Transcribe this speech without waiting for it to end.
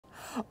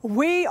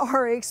We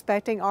are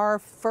expecting our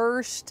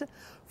first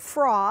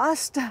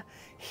frost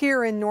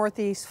here in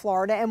Northeast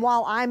Florida, and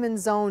while I'm in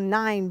zone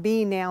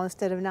 9B now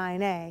instead of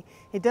 9A,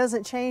 it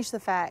doesn't change the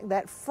fact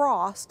that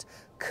frost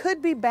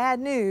could be bad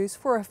news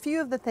for a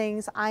few of the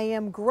things I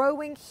am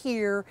growing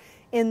here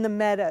in the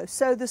meadow.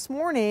 So this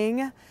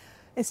morning,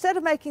 instead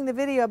of making the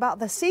video about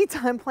the seeds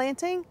I'm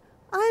planting,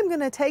 I'm going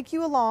to take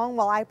you along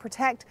while I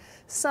protect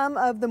some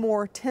of the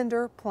more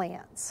tender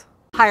plants.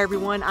 Hi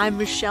everyone, I'm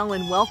Michelle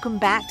and welcome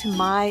back to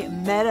my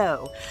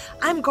meadow.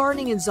 I'm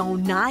gardening in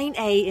zone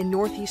 9A in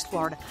Northeast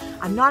Florida.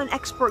 I'm not an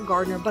expert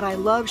gardener, but I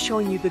love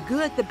showing you the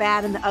good, the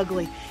bad, and the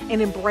ugly,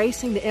 and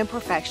embracing the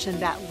imperfection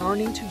that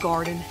learning to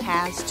garden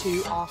has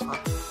to offer.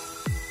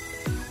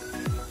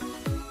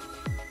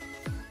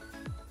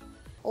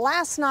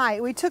 Last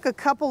night, we took a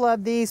couple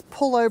of these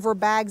pullover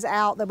bags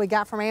out that we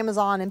got from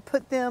Amazon and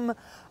put them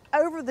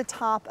over the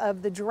top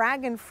of the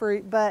dragon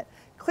fruit, but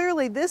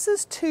clearly this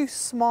is too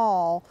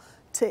small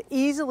to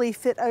easily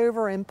fit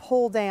over and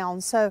pull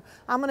down. So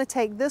I'm gonna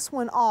take this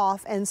one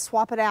off and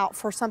swap it out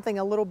for something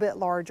a little bit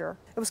larger.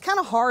 It was kind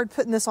of hard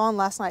putting this on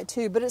last night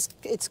too, but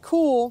it's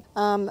cool.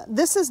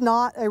 This is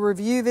not a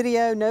review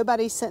video.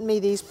 Nobody sent me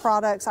these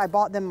products. I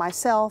bought them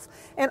myself,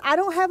 and I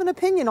don't have an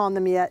opinion on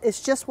them yet. It's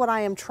just what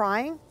I am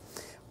trying.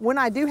 When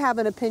I do have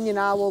an opinion,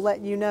 I will let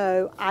you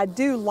know. I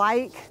do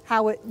like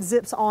how it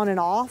zips on and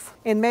off,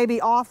 and maybe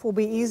off will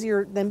be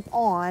easier than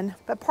on,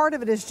 but part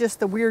of it is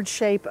just the weird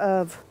shape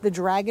of the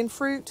dragon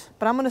fruit.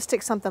 But I'm gonna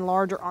stick something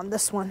larger on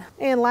this one.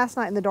 And last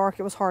night in the dark,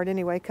 it was hard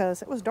anyway,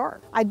 because it was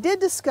dark. I did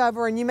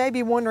discover, and you may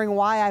be wondering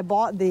why I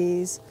bought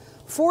these,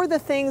 for the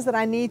things that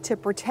I need to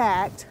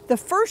protect. The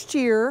first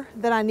year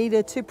that I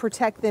needed to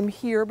protect them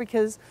here,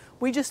 because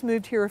we just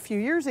moved here a few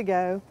years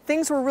ago,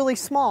 things were really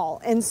small.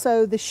 And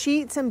so the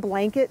sheets and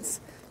blankets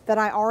that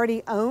I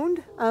already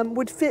owned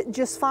would fit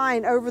just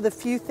fine over the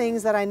few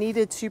things that I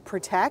needed to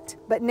protect.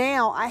 But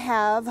now I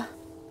have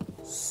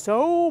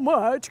so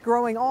much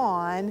growing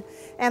on,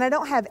 and I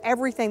don't have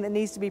everything that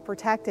needs to be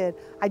protected.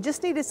 I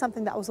just needed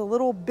something that was a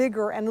little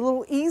bigger and a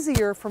little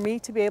easier for me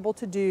to be able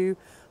to do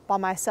by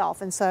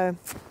myself, and so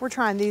we're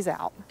trying these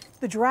out.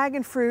 The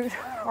dragon fruit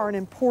are an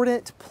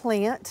important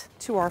plant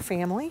to our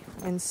family,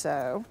 and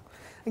so,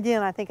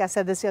 again, I think I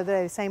said this the other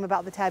day, the same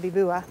about the tabby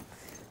bua.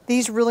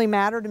 These really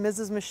matter to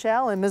Mrs.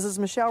 Michelle, and Mrs.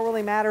 Michelle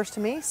really matters to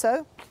me,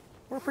 so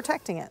we're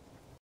protecting it.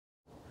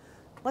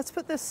 Let's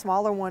put this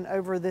smaller one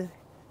over the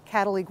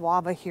Cataly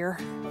guava here.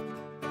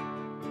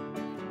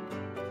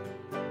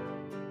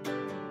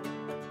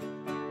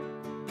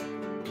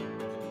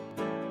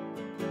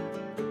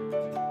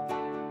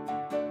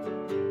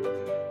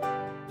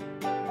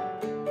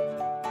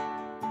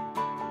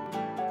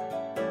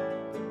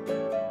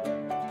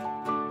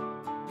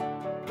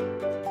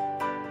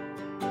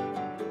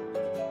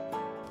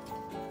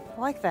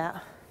 Like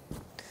that.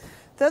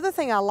 The other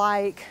thing I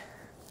like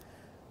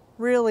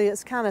really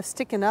is kind of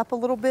sticking up a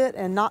little bit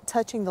and not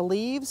touching the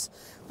leaves,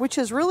 which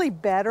is really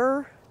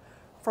better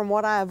from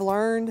what I've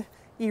learned.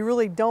 You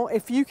really don't,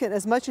 if you can,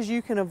 as much as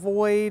you can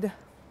avoid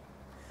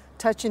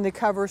touching the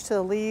covers to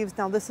the leaves.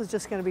 Now this is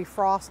just going to be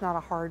frost, not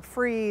a hard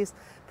freeze.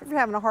 But if you're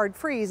having a hard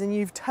freeze and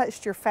you've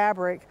touched your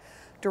fabric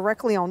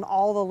directly on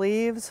all the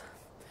leaves,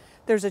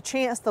 there's a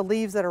chance the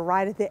leaves that are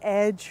right at the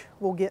edge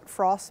will get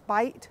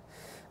frostbite.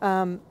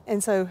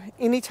 And so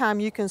anytime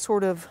you can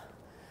sort of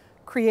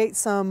create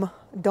some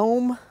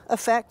dome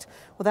effect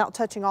without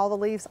touching all the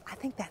leaves, I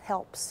think that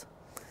helps.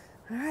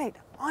 All right,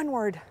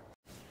 onward.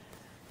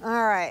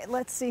 All right,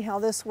 let's see how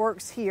this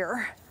works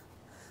here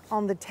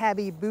on the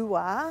tabby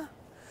bua.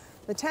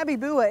 The tabby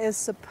bua is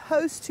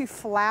supposed to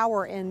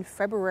flower in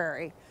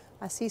February.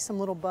 I see some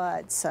little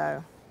buds,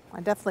 so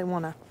I definitely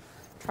want to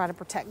try to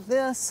protect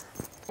this.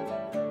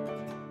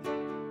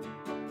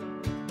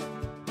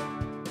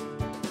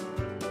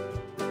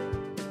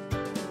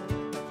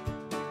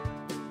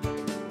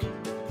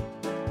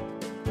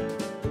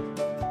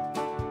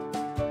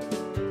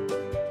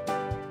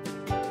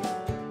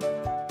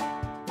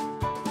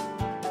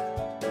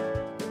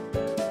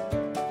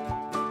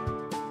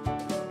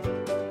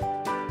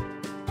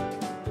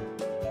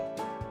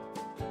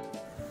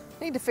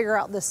 I need to figure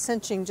out this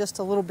cinching just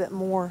a little bit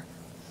more.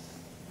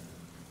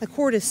 The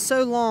cord is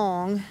so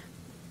long,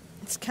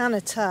 it's kind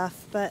of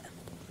tough, but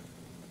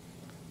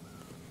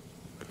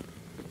I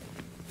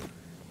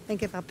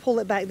think if I pull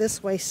it back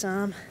this way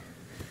some,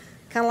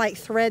 kind of like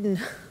threading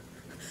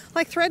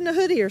a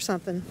hoodie or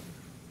something.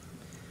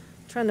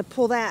 Trying to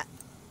pull that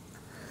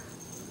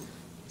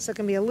so it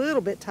can be a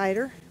little bit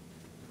tighter.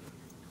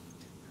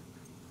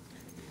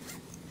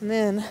 And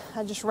then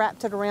I just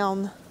wrapped it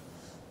around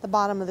the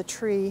bottom of the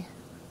tree.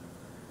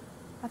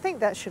 I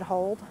think that should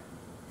hold.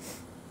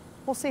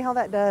 We'll see how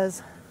that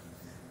does.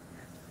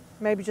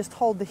 Maybe just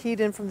hold the heat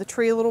in from the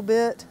tree a little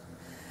bit.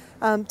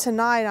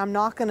 Tonight I'm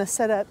not going to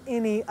set up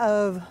any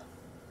of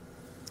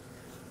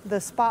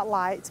the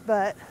spotlights,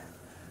 but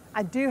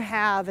I do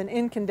have an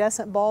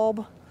incandescent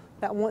bulb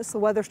that once the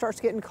weather starts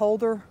getting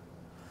colder,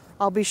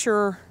 I'll be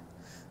sure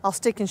I'll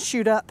stick and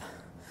shoot up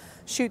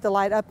shoot the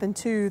light up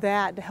into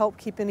that to help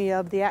keep any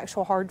of the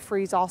actual hard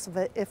freeze off of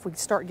it if we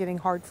start getting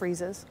hard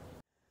freezes.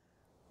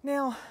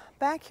 Now,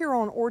 back here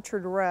on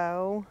Orchard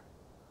Row,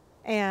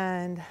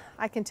 and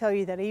I can tell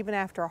you that even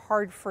after a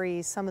hard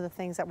freeze, some of the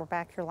things that were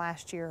back here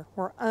last year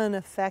were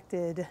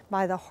unaffected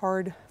by the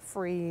hard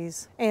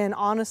freeze. And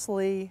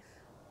honestly,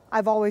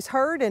 I've always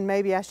heard, and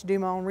maybe I should do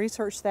my own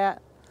research,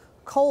 that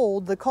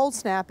the cold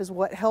snap is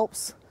what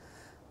helps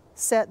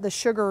set the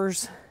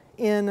sugars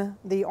in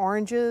the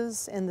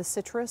oranges and the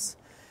citrus.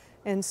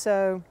 And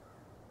so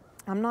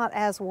I'm not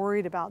as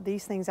worried about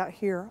these things out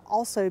here.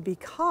 Also,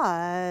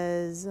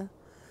 because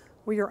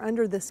we are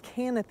under this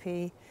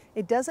canopy,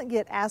 it doesn't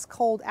get as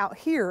cold out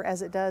here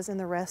as it does in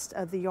the rest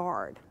of the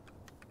yard.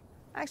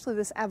 Actually,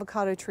 this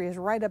avocado tree is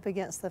right up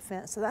against the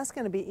fence, so that's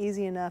going to be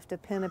easy enough to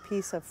pin a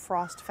piece of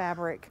frost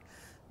fabric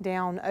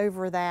down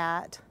over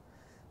that.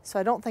 So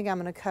I don't think I'm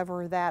going to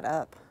cover that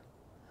up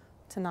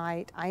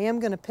tonight. I am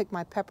going to pick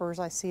my peppers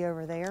I see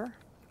over there.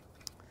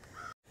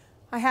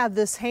 I have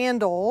this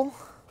handle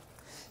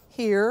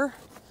here.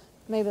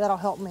 Maybe that'll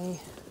help me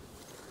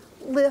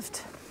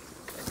lift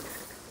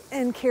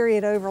and carry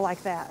it over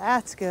like that.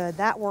 That's good.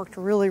 That worked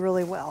really,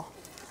 really well.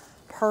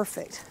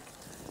 Perfect.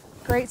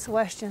 Great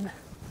suggestion.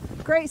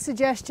 Great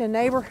suggestion,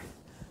 neighbor.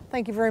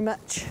 Thank you very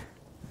much.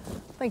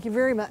 Thank you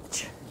very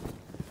much.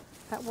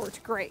 That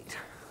worked great.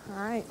 All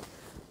right,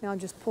 now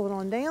just pull it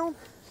on down.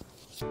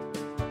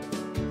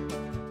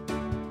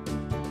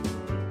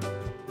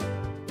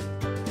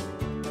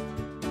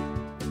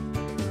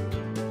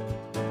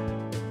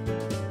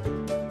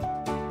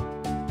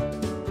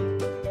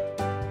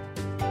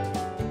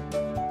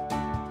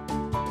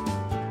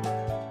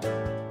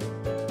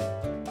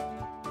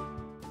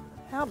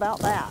 How about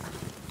that?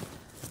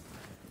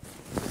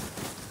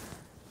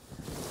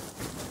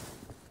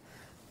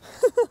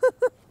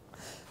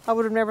 I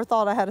would have never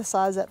thought I had a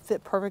size that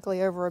fit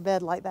perfectly over a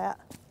bed like that.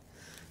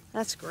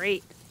 That's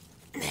great.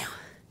 Now,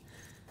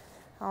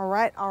 all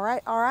right.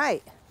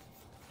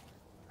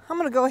 I'm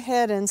gonna go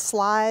ahead and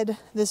slide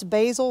this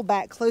basil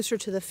back closer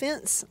to the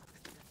fence.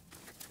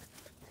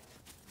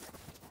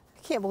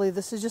 I can't believe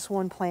this is just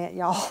one plant,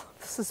 y'all.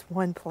 This is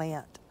one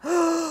plant.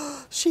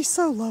 She's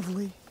so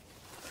lovely.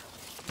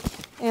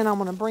 And I'm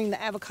gonna bring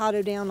the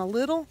avocado down a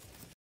little.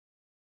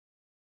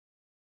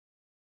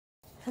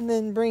 And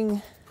then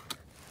bring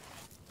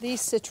these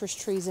citrus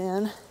trees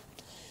in,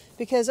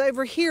 because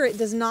over here it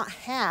does not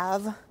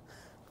have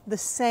the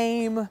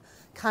same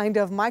kind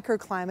of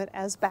microclimate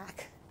as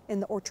back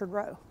in the Orchard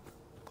Row.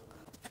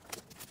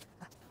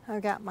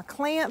 I've got my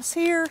clamps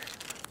here.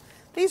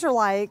 These are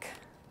like,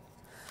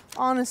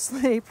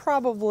 honestly,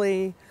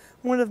 probably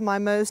one of my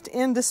most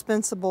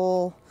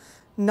indispensable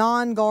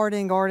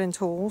non-garden garden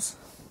tools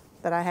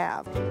that I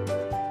have.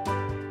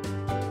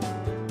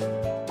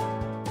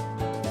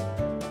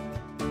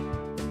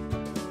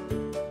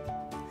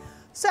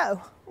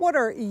 So, what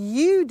are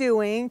you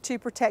doing to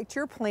protect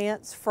your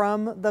plants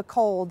from the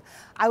cold?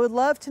 I would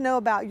love to know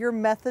about your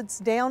methods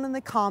down in the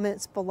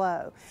comments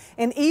below.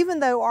 And even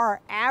though our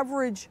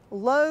average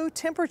low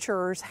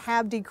temperatures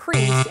have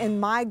decreased and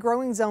my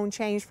growing zone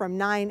changed from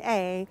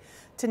 9A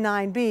to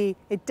 9B,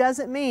 it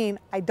doesn't mean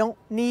I don't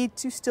need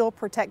to still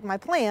protect my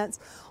plants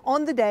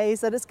on the days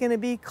that it's going to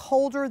be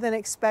colder than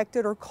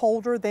expected or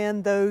colder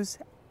than those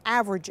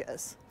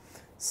averages.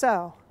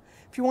 So,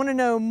 if you want to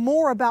know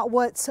more about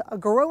what's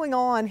growing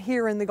on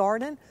here in the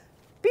garden,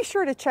 be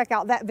sure to check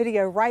out that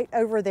video right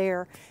over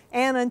there.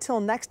 And until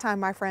next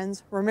time, my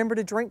friends, remember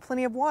to drink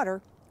plenty of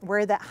water,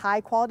 wear that high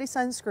quality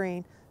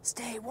sunscreen,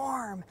 stay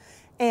warm,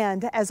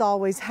 and as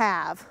always,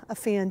 have a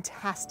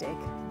fantastic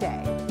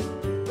day.